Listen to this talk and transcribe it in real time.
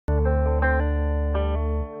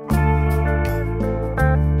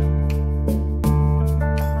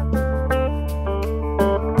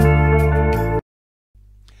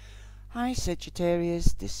Hi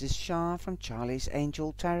Sagittarius, this is Shah from Charlie's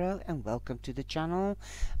Angel Tarot, and welcome to the channel,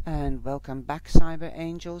 and welcome back Cyber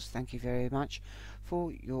Angels. Thank you very much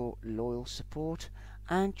for your loyal support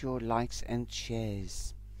and your likes and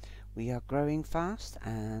shares. We are growing fast,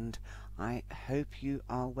 and I hope you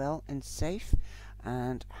are well and safe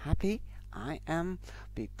and happy. I am,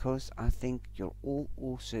 because I think you're all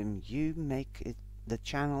awesome. You make the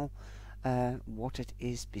channel what it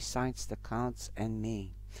is, besides the cards and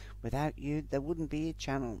me. Without you, there wouldn't be a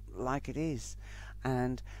channel like it is.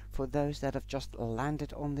 And for those that have just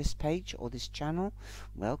landed on this page or this channel,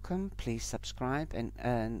 welcome. Please subscribe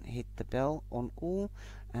and hit the bell on all,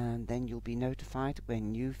 and then you'll be notified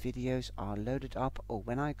when new videos are loaded up or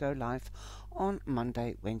when I go live on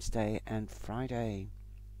Monday, Wednesday and Friday.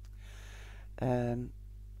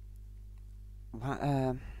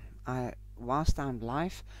 Whilst I'm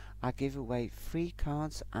live, I give away free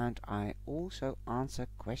cards, and I also answer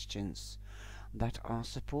questions that are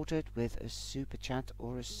supported with a super chat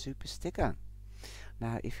or a super sticker.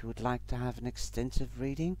 Now, if you would like to have an extensive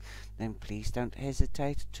reading, then please don't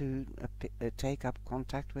hesitate to take up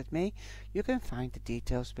contact with me. You can find the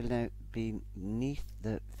details beneath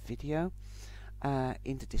the video,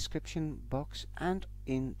 in the description box, and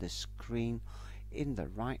in the screen. In the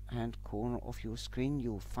right hand corner of your screen,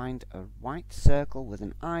 you'll find a white circle with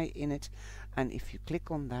an eye in it, and if you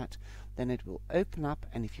click on that, then it will open up,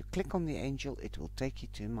 and if you click on the angel, it will take you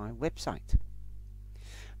to my website.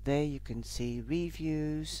 There you can see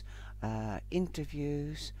reviews,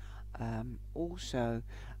 interviews, also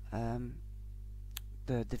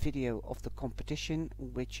the video of the competition,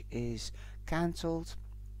 which is cancelled,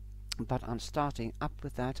 but I'm starting up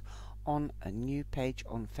with that on a new page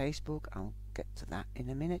on Facebook. I'll get to that in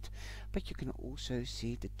a minute, but you can also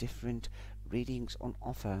see the different readings on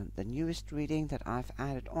offer. The newest reading that I've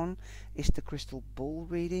added on is the crystal ball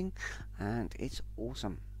reading, and it's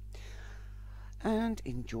awesome. And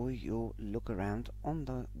enjoy your look around on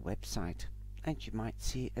the website, and you might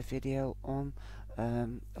see a video on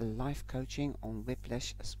life coaching on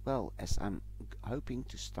Whiplash, as well as I'm hoping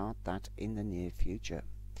to start that in the near future.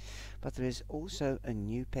 But there is also a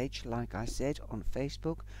new page, like I said, on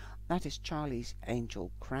Facebook. That is Charlie's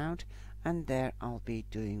Angel Crowd, and there I'll be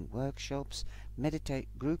doing workshops,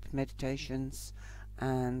 group meditations,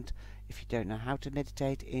 and if you don't know how to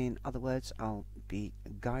meditate, in other words, I'll be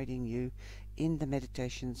guiding you in the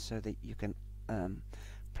meditation so that you can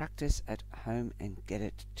practice at home and get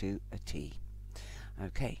it to a T.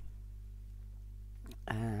 Okay.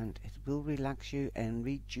 And it will relax you and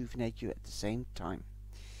rejuvenate you at the same time.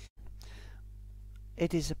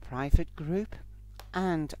 It is a private group,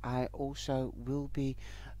 and I also will be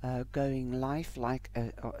going live like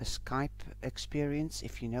a Skype experience.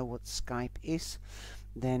 If you know what Skype is,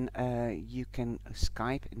 then you can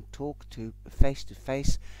Skype and talk to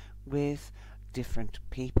face with different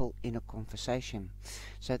people in a conversation.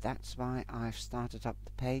 So that's why I've started up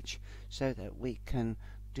the page, so that we can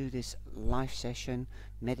do this live session,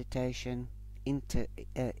 meditation,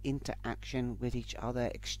 interaction with each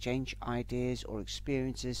other, exchange ideas or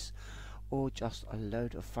experiences, or just a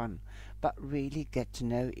load of fun, but really get to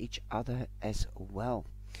know each other as well,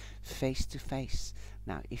 face to face.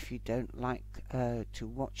 Now, if you don't like to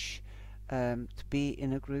watch, to be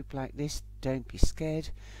in a group like this, don't be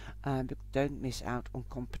scared. Don't miss out on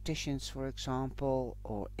competitions, for example,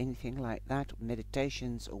 or anything like that,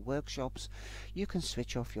 meditations or workshops. You can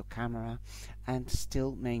switch off your camera and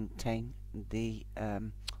still maintain the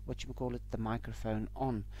the microphone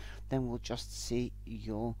on. Then we'll just see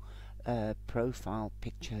your profile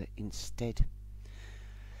picture instead.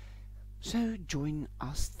 So join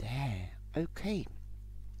us there. Okay,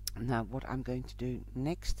 now what I'm going to do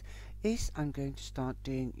next is I'm going to start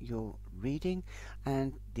doing your reading,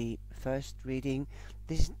 and the first reading,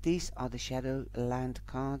 these are the Shadowland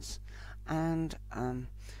cards, and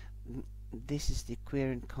this is the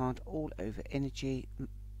Querent card all over energy,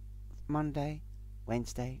 Monday,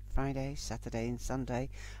 Wednesday, Friday, Saturday and Sunday,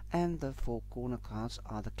 and the four corner cards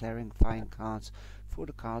are the clarifying cards for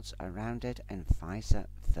the cards around it, and vice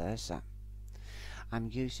versa. I'm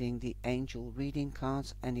using the Angel Reading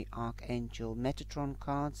cards and the Archangel Metatron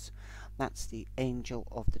cards. That's the Angel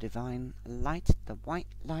of the Divine Light, the white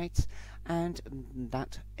light, and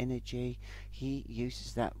that energy, he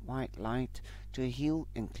uses that white light to heal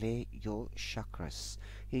and clear your chakras.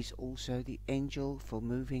 He's also the angel for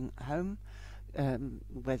moving home,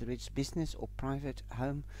 whether it's business or private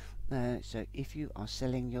home. So if you are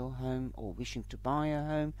selling your home or wishing to buy a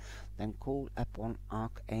home, then call upon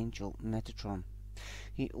Archangel Metatron.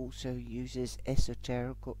 He also uses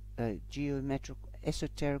esoterical geometrical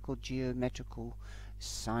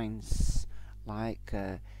signs like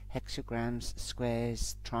hexagrams,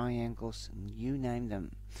 squares, triangles, you name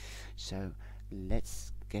them. So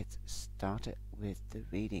let's get started with the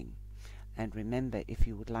reading. And remember, if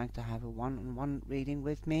you would like to have a one-on-one reading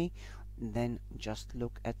with me, then just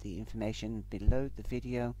look at the information below the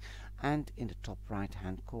video and in the top right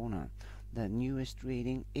hand corner. The newest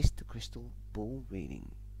reading is the crystal ball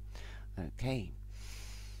reading. Okay,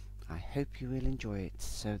 I hope you will enjoy it.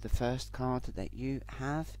 So the first card that you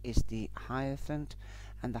have is the Hierophant,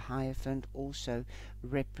 and the Hierophant also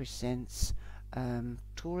represents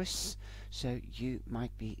Taurus. So you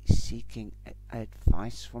might be seeking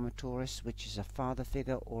advice from a Taurus, which is a father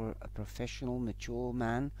figure or a professional mature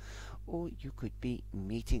man, or you could be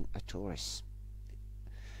meeting a Taurus.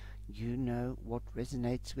 You know what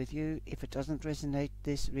resonates with you. If it doesn't resonate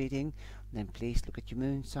this reading, then please look at your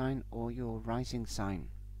moon sign or your rising sign.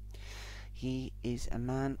 He is a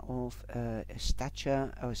man of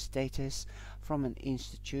stature or status from an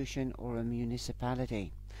institution or a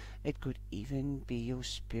municipality. It could even be your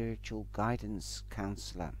spiritual guidance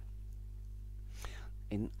counselor.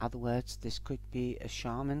 In other words, this could be a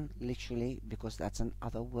shaman, literally, because that's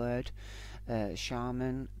another word.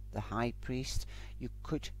 Shaman, the high priest. You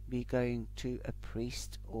could be going to a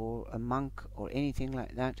priest or a monk or anything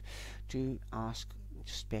like that to ask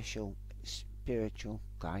special spiritual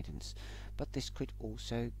guidance. But this could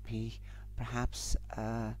also be perhaps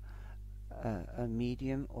a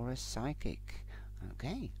medium or a psychic.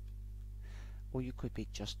 Okay. Or you could be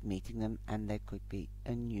just meeting them and there could be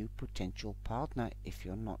a new potential partner if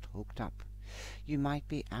you're not hooked up. You might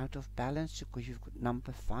be out of balance because you've got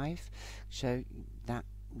number 5, so that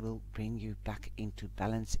will bring you back into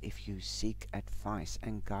balance if you seek advice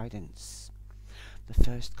and guidance. The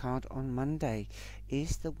first card on Monday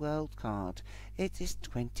is the World card. It is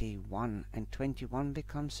 21, and 21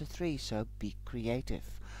 becomes a 3, so be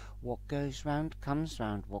creative. What goes round comes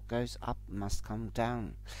round. What goes up must come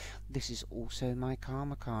down. This is also my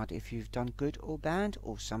karma card. If you've done good or bad,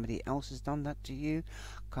 or somebody else has done that to you,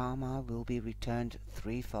 karma will be returned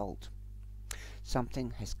threefold.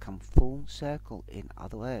 Something has come full circle, in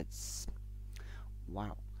other words.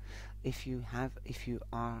 Wow. If you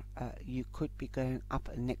could be going up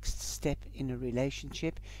a next step in a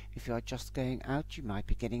relationship. If you are just going out, you might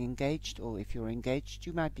be getting engaged, or if you're engaged,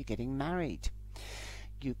 you might be getting married.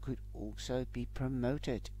 You could also be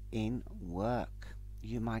promoted in work.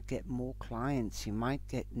 You might get more clients. You might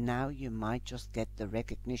just get the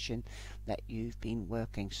recognition that you've been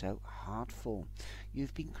working so hard for.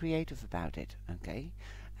 You've been creative about it, okay?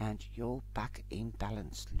 And you're back in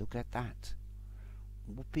balance. Look at that.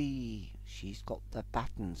 Whoopee, she's got the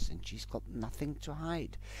buttons and she's got nothing to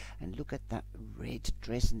hide. And look at that red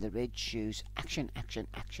dress and the red shoes. Action, action,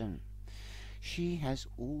 action. She has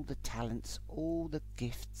all the talents, all the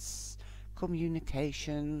gifts.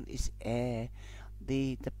 Communication is air.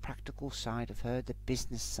 The practical side of her, the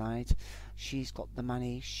business side. She's got the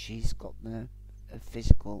money, she's got the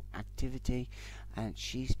physical activity, and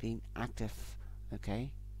she's been active,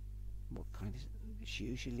 okay? What kind is it? It's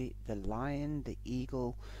usually the lion, the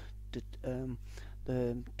eagle,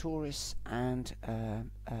 the Taurus, and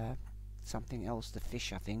something else, the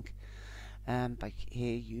fish, I think. But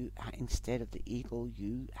here instead of the eagle,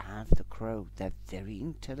 you have the crow. They're very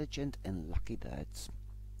intelligent and lucky birds.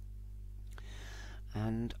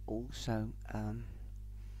 And also,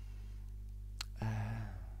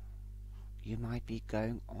 you might be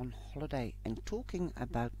going on holiday. And talking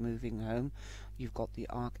about moving home, you've got the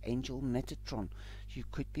Archangel Metatron. You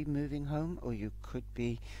could be moving home, or you could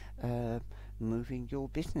be moving your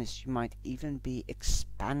business. You might even be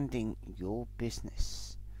expanding your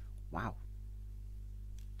business. Wow.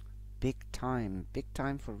 Big time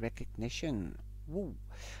for recognition. Woo.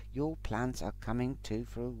 Your plans are coming to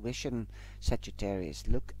fruition, Sagittarius.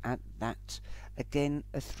 Look at that. Again,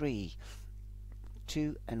 a 3.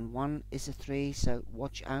 2 and 1 is a 3, so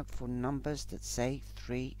watch out for numbers that say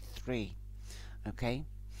 3, 3. Okay?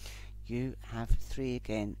 You have 3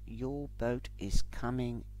 again. Your boat is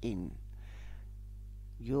coming in.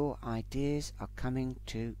 Your ideas are coming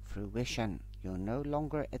to fruition. You're no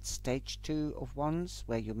longer at stage 2 of wands,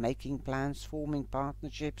 where you're making plans, forming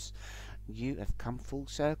partnerships. You have come full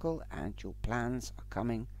circle, and your plans are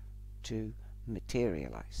coming to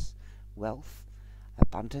materialize. Wealth,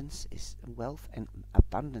 abundance is wealth and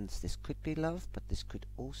abundance. This could be love, but this could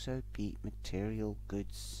also be material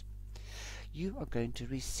goods. You are going to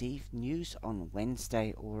receive news on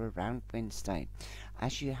Wednesday or around Wednesday,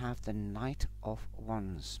 as you have the Knight of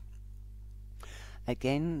Wands.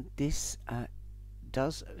 Again, this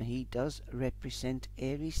he does represent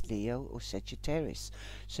Aries, Leo, or Sagittarius.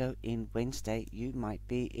 So in Wednesday you might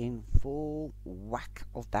be in full whack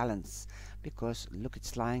of balance, because look,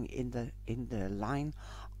 it's lying in the line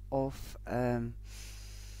of the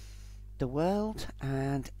world,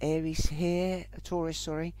 and Aries here, Taurus,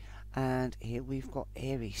 sorry, and here we've got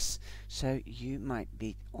Aries. So you might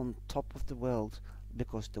be on top of the world,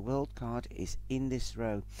 because the world card is in this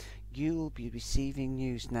row. You will be receiving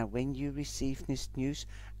news. Now when you receive this news,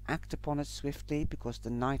 act upon it swiftly, because the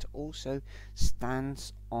knight also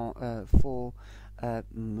stands on, for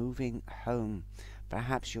moving home.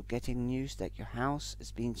 Perhaps you're getting news that your house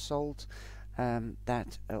has been sold,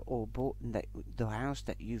 or bought, that the house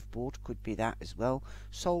that you've bought could be that as well,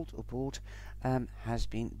 sold or bought, has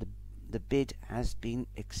been, the bid has been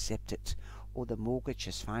accepted, or the mortgage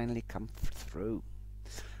has finally come through.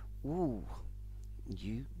 Ooh,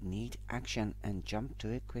 you need action, and jump to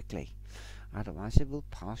it quickly, otherwise it will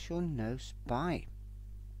pass your nose by.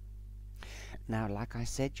 Now, like I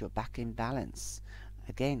said, you're back in balance.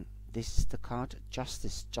 Again, this is the card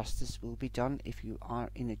Justice. Justice will be done if you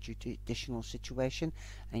are in a judicial situation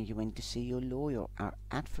and you went to see your lawyer or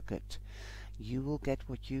advocate. You will get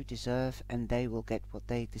what you deserve, and they will get what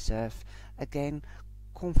they deserve. Again,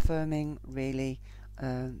 confirming really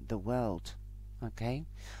the world. Okay,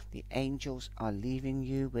 the angels are leaving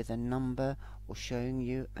you with a number, or showing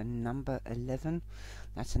you a number 11.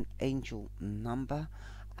 That's an angel number,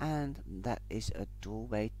 and that is a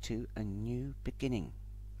doorway to a new beginning.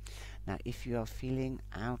 Now if you are feeling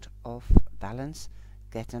out of balance,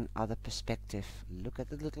 get another perspective. Look at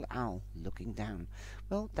the little owl looking down.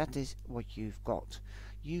 Well, that is what you've got.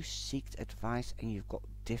 You seeked advice, and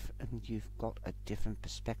you've got a different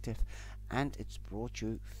perspective, and it's brought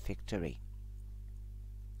you victory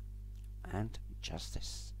and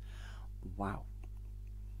justice. Wow.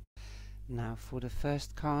 Now for the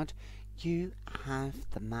first card, you have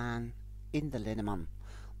the man in the linimum.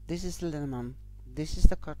 This is the linimum, this is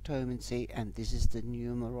the cartomancy, and this is the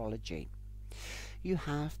numerology. You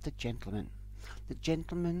have the gentleman. The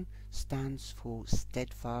gentleman stands for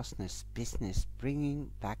steadfastness, business,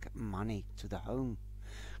 bringing back money to the home,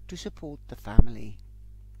 to support the family.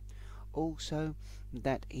 Also,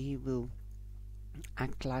 that he will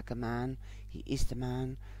act like a man. He is the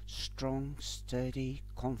man, strong, sturdy,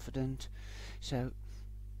 confident. So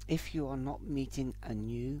if you are not meeting a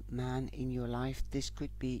new man in your life, this could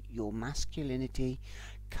be your masculinity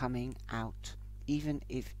coming out. Even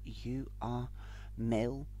if you are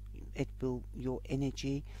male, your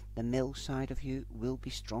energy, the male side of you, will be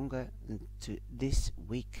stronger to this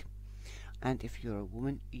week. And if you're a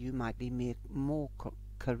woman, you might be more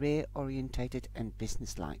career orientated and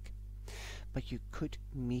businesslike. But you could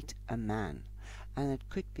meet a man, and it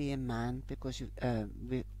could be a man because you,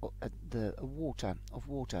 the water,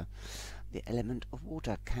 the element of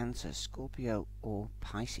water, Cancer, Scorpio, or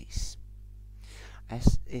Pisces,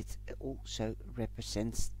 as it also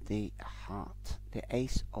represents the heart, the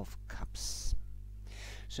Ace of Cups.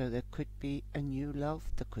 So there could be a new love,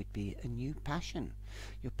 there could be a new passion.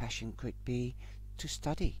 Your passion could be to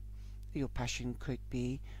study. Your passion could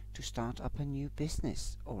be to start up a new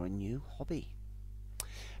business or a new hobby,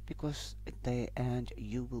 because and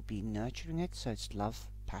you will be nurturing it. So it's love,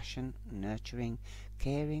 passion, nurturing,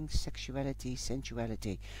 caring, sexuality,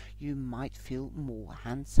 sensuality. You might feel more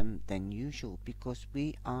handsome than usual, because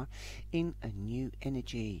we are in a new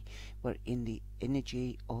energy. We're in the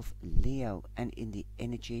energy of Leo, and in the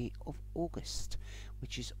energy of August,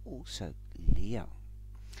 which is also Leo,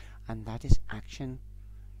 and that is action,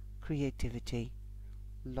 creativity,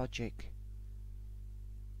 logic,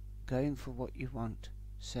 going for what you want.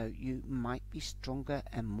 So you might be stronger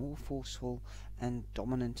and more forceful and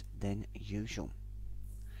dominant than usual.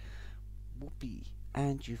 Whoopee.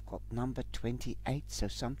 And you've got number 28, so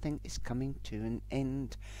something is coming to an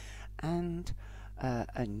end, and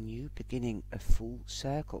a new beginning, a full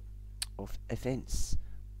circle of events.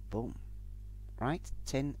 Boom. Right?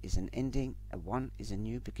 10 is an ending, a 1 is a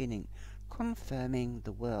new beginning, confirming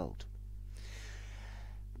the world.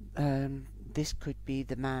 This could be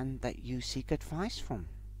the man that you seek advice from,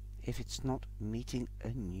 if it's not meeting a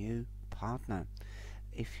new partner,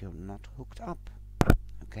 if you're not hooked up.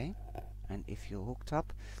 Okay? And if you're hooked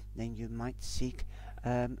up, then you might seek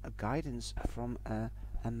a guidance from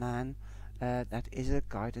a man that is a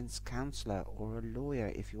guidance counselor or a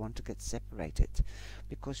lawyer, if you want to get separated,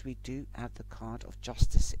 because we do have the card of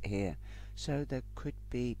justice here. So there could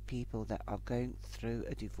be people that are going through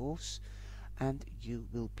a divorce, and you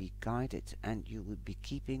will be guided, and you will be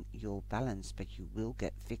keeping your balance, but you will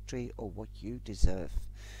get victory or what you deserve,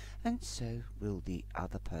 and so will the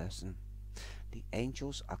other person. The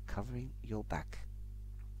angels are covering your back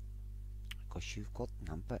because you've got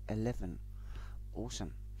number 11.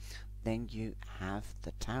 Awesome. Then you have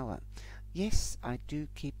the Tower. Yes, I do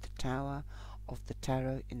keep the Tower of the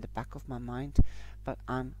Tarot in the back of my mind, but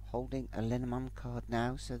I'm holding a Lenormand card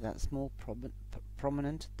now, so that's more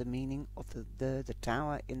prominent, the meaning of the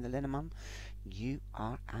Tower in the Lenormand. You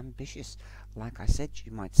are ambitious. Like I said,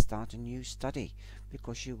 you might start a new study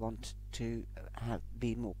because you want to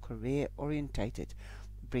be more career orientated,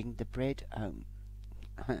 bring the bread home,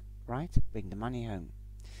 right? Bring the money home,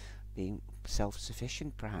 being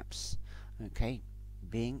self-sufficient perhaps, okay,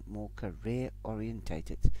 being more career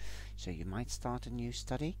orientated. So you might start a new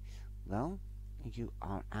study. Well, you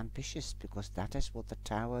are ambitious because that is what the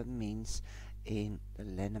Tower means in the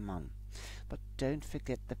Lenormand. But don't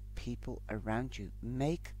forget the people around you.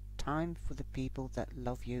 Make time for the people that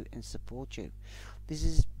love you and support you. This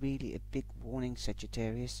is really a big warning,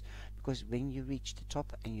 Sagittarius, because when you reach the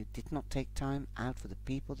top and you did not take time out for the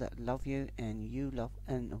people that love you and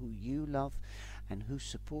who you love and who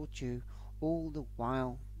support you all the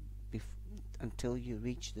while until you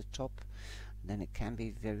reach the top, then it can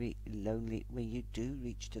be very lonely when you do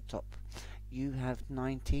reach the top. You have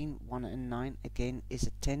 19, 1 and 9 again is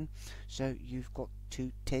a 10, so you've got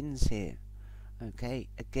 2 10s here. Okay,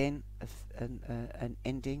 again an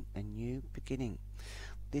ending, a new beginning.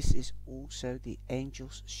 This is also the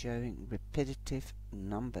angels showing repetitive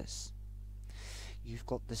numbers. You've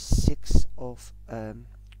got the 6 of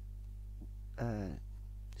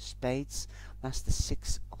spades, that's the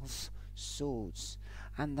 6 of swords,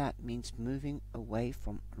 and that means moving away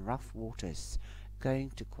from rough waters, going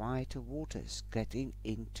to quieter waters, getting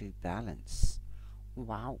into balance.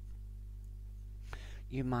 Wow.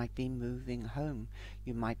 You might be moving home,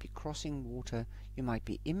 you might be crossing water, you might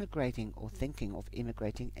be immigrating or thinking of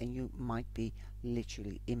immigrating, and you might be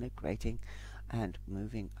literally immigrating and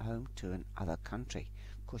moving home to another country.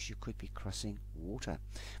 Of course, you could be crossing water,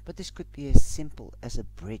 but this could be as simple as a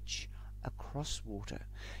bridge across water.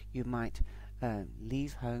 You might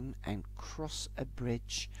leave home and cross a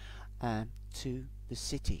bridge to the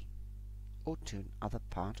city or to another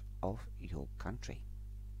part of your country.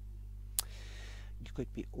 You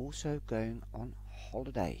could be also going on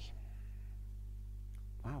holiday.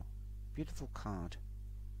 Wow, beautiful card.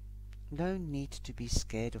 No need to be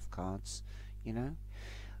scared of cards, you know.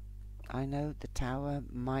 I know the Tower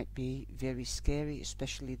might be very scary,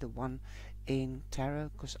 especially the one in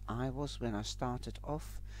tarot, because I was when I started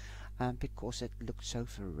off, because it looked so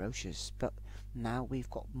ferocious. But now we've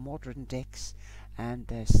got modern decks,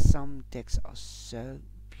 and some decks are so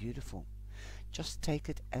beautiful. Just take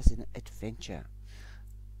it as an adventure.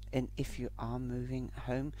 And if you are moving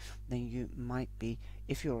home, then you might be,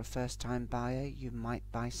 if you're a first time buyer, you might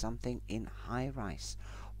buy something in high rise,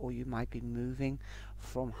 or you might be moving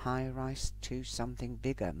from high rise to something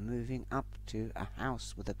bigger, moving up to a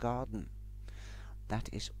house with a garden. That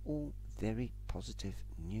is all very positive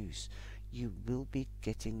news. You will be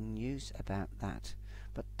getting news about that,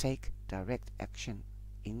 but take direct action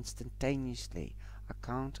instantaneously. I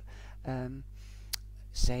can't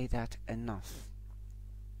say that enough.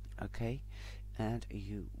 Okay, and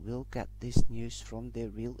you will get this news from the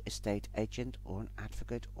real estate agent or an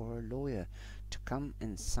advocate or a lawyer to come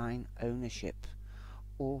and sign ownership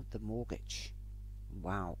or the mortgage.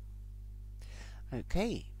 Wow.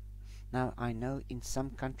 Okay, now I know in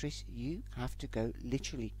some countries you have to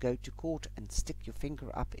literally go to court and stick your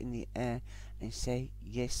finger up in the air and say,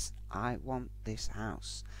 yes, I want this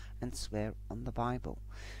house, and swear on the Bible.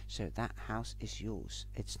 So that house is yours.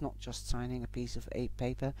 It's not just signing a piece of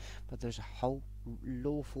paper, but there's a whole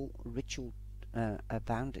lawful ritual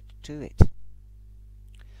bounded to it.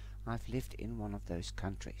 I've lived in one of those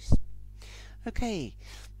countries. Okay,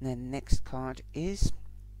 the next card is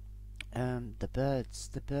the birds.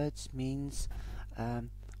 The birds means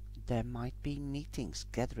there might be meetings,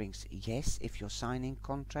 gatherings. Yes, if you're signing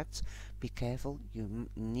contracts, be careful. You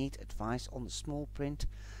need advice on the small print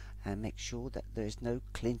and make sure that there's no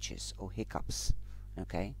clinches or hiccups.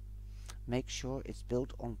 Okay, make sure it's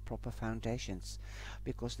built on proper foundations,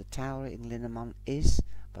 because the Tower in Lenormand is,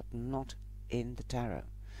 but not in the tarot.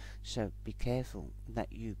 So be careful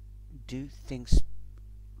that you do things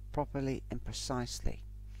properly and precisely,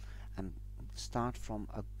 and start from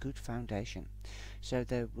a good foundation. So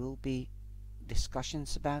there will be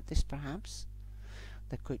discussions about this, perhaps.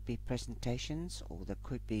 There could be presentations, or there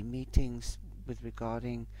could be meetings with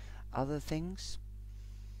regarding other things.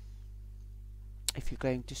 If you're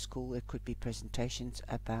going to school, there could be presentations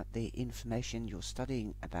about the information you're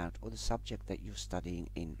studying about or the subject that you're studying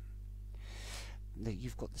in. that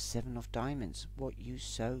you've got the 7 of diamonds. What you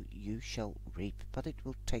sow, you shall reap, but it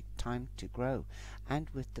will take time to grow. And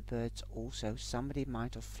with the birds also, somebody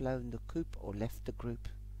might have flown the coop or left the group.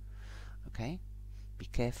 Okay? Be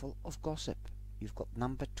careful of gossip. You've got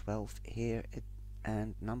number 12 here,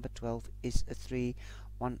 and number 12 is a 3,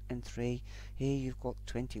 1 and 3. Here you've got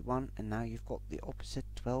 21, and now you've got the opposite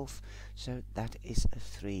 12, so that is a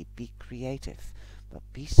 3. Be creative, but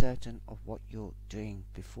be certain of what you're doing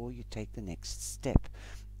before you take the next step.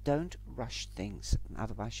 Don't rush things,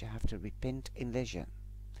 otherwise you have to repent in leisure.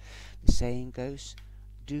 The saying goes,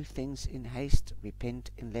 do things in haste, repent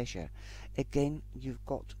in leisure. Again, you've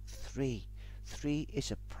got 3. 3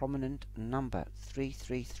 is a prominent number.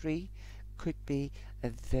 333 could be a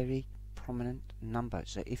very prominent number.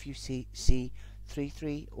 So if you see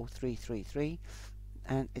 33 or 333,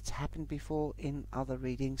 and it's happened before in other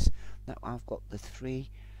readings that I've got the 3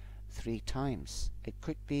 times. It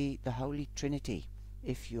could be the Holy Trinity.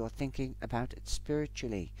 If you are thinking about it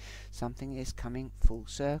spiritually, something is coming full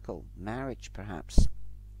circle. Marriage, perhaps.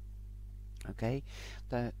 Okay,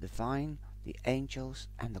 the divine, the angels,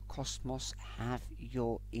 and the cosmos have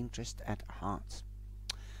your interest at heart.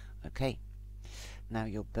 Okay, now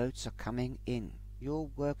your boats are coming in. Your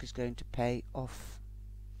work is going to pay off.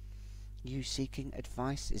 You seeking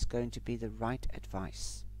advice is going to be the right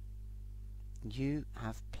advice. You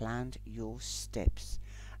have planned your steps,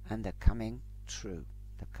 and they're coming true.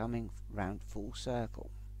 They're coming round full circle.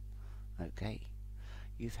 Okay,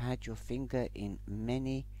 you've had your finger in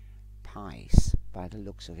many pies by the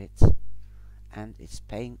looks of it, and it's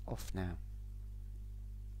paying off now.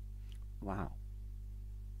 Wow.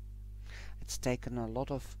 It's taken a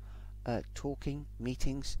lot of talking,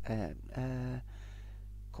 meetings,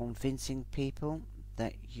 convincing people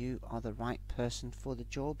that you are the right person for the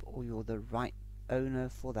job, or you're the right owner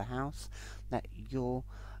for the house, that your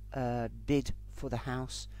bid for the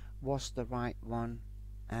house was the right one,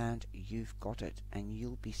 and you've got it, and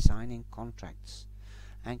you'll be signing contracts,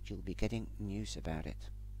 and you'll be getting news about it.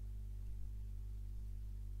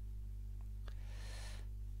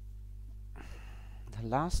 The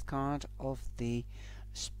last card of the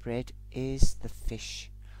spread is the fish.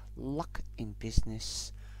 Luck in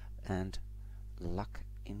business and luck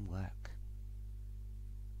in work.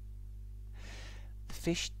 The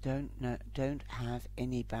fish don't have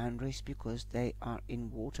any boundaries because they are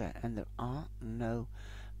in water, and there are no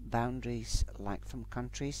boundaries like from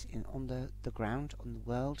countries on the ground, on the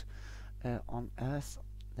world, on earth.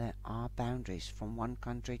 There are boundaries from one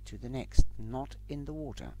country to the next, not in the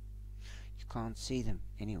water. You can't see them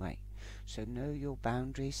anyway. So know your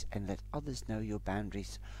boundaries and let others know your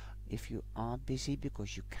boundaries. If you are busy,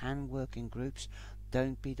 because you can work in groups,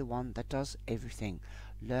 don't be the one that does everything.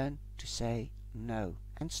 Learn to say no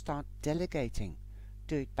and start delegating.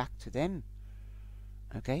 Do it back to them.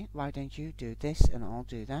 Okay, why don't you do this and I'll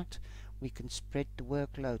do that? We can spread the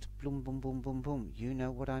workload. Boom, boom, boom, boom, boom. You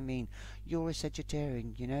know what I mean. You're a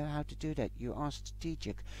Sagittarian. You know how to do that. You are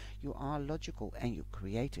strategic. You are logical, and you're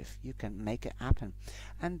creative. You can make it happen.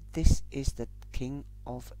 And this is the King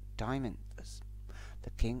of Diamonds.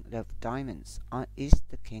 The King of Diamonds is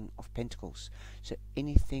the King of Pentacles. So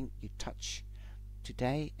anything you touch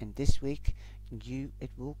today and this week,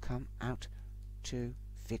 it will come out to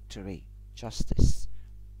victory, justice.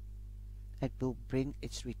 It will bring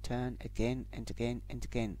its return again and again and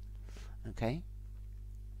again. Okay?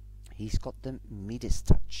 He's got the Midas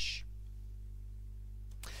touch.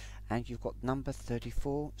 And you've got number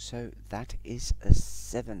 34, so that is a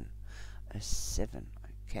 7. A 7,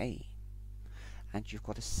 okay. And you've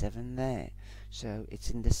got a 7 there. So it's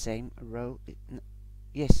in the same row.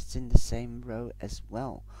 Yes, it's in the same row as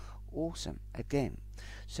well. Awesome. Again.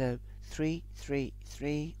 So 3, 3,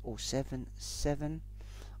 3, or 7, 7.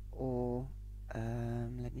 Or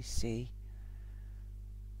let me see.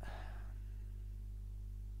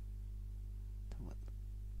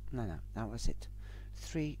 No, that was it.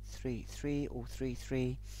 3, 3, 3, or 3,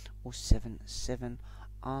 3, or 7, 7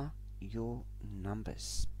 are your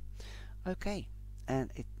numbers. Okay,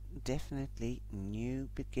 and it definitely new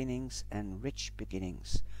beginnings and rich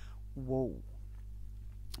beginnings. Whoa.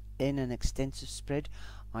 In an extensive spread,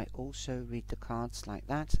 I also read the cards like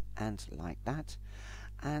that, and like that,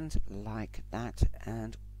 and like that,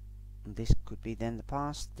 and this could be then the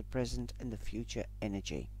past, the present, and the future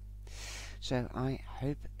energy. So I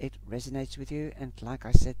hope it resonates with you, and like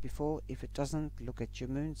I said before, if it doesn't, look at your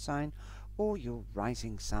moon sign or your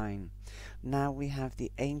rising sign. Now we have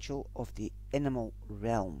the angel of the animal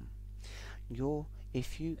realm.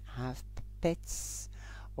 If you have pets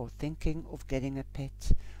or thinking of getting a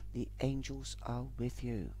pet, the angels are with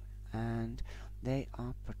you and they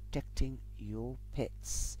are protecting your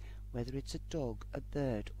pets, whether it's a dog, a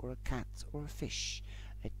bird, or a cat, or a fish,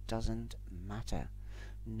 it doesn't matter.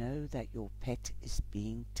 Know that your pet is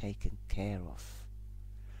being taken care of.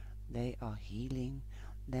 They are healing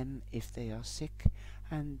them if they are sick,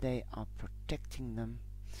 and they are protecting them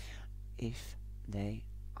if they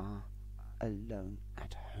are alone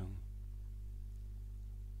at home.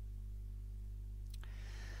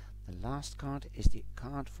 The last card is the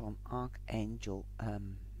card from Archangel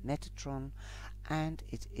Metatron, and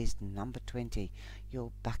it is number 20.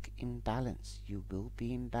 You're back in balance. You will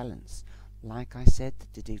be in balance. Like I said,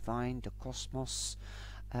 the divine, the cosmos,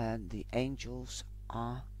 the angels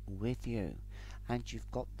are with you, and you've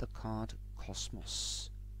got the card Cosmos.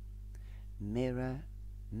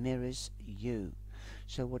 Mirrors you.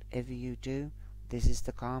 So whatever you do, this is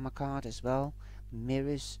the karma card as well.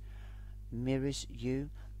 Mirrors you.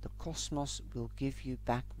 The cosmos will give you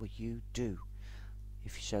back what you do.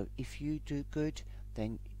 If you do good,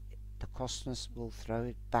 then the cosmos will throw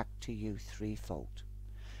it back to you threefold.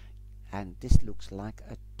 And this looks like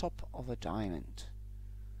a top of a diamond.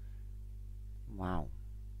 Wow.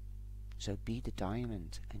 So be the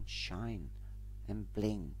diamond and shine and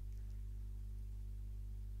bling.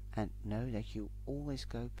 And know that you always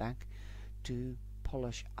go back to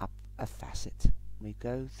polish up a facet. We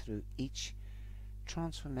go through each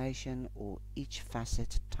transformation or each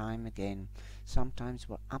facet time again. Sometimes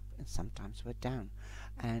we're up and sometimes we're down,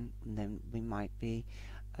 and then we might be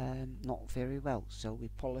not very well, so we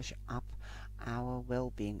polish up our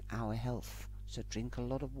well-being, our health. So drink a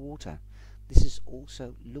lot of water. This is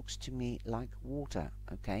also looks to me like water,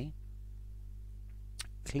 okay?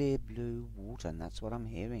 Clear blue water, and that's what I'm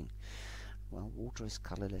hearing. Well, water is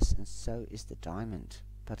colorless, and so is the diamond,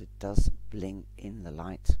 but it does bling in the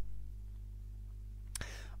light.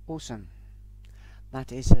 Awesome.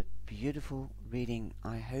 That is a beautiful reading.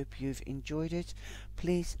 I hope you've enjoyed it.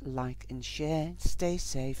 Please like and share. Stay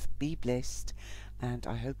safe, be blessed, and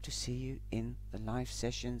I hope to see you in the live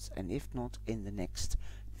sessions, and if not, in the next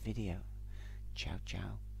video. Ciao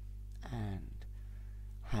ciao, and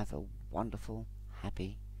have a wonderful,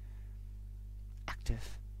 happy,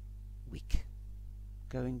 active week.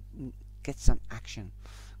 Go and get some action,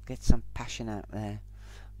 get some passion out there.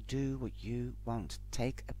 Do what you want.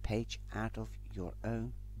 Take a page out of your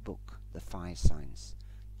own book, The Fire Signs.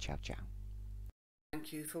 Ciao ciao.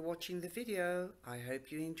 Thank you for watching the video. I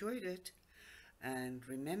hope you enjoyed it. And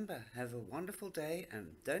remember, have a wonderful day, and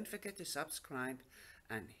don't forget to subscribe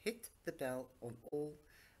and hit the bell on all,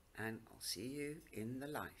 and I'll see you in the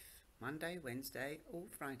live Monday, Wednesday or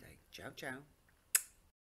Friday. Ciao ciao.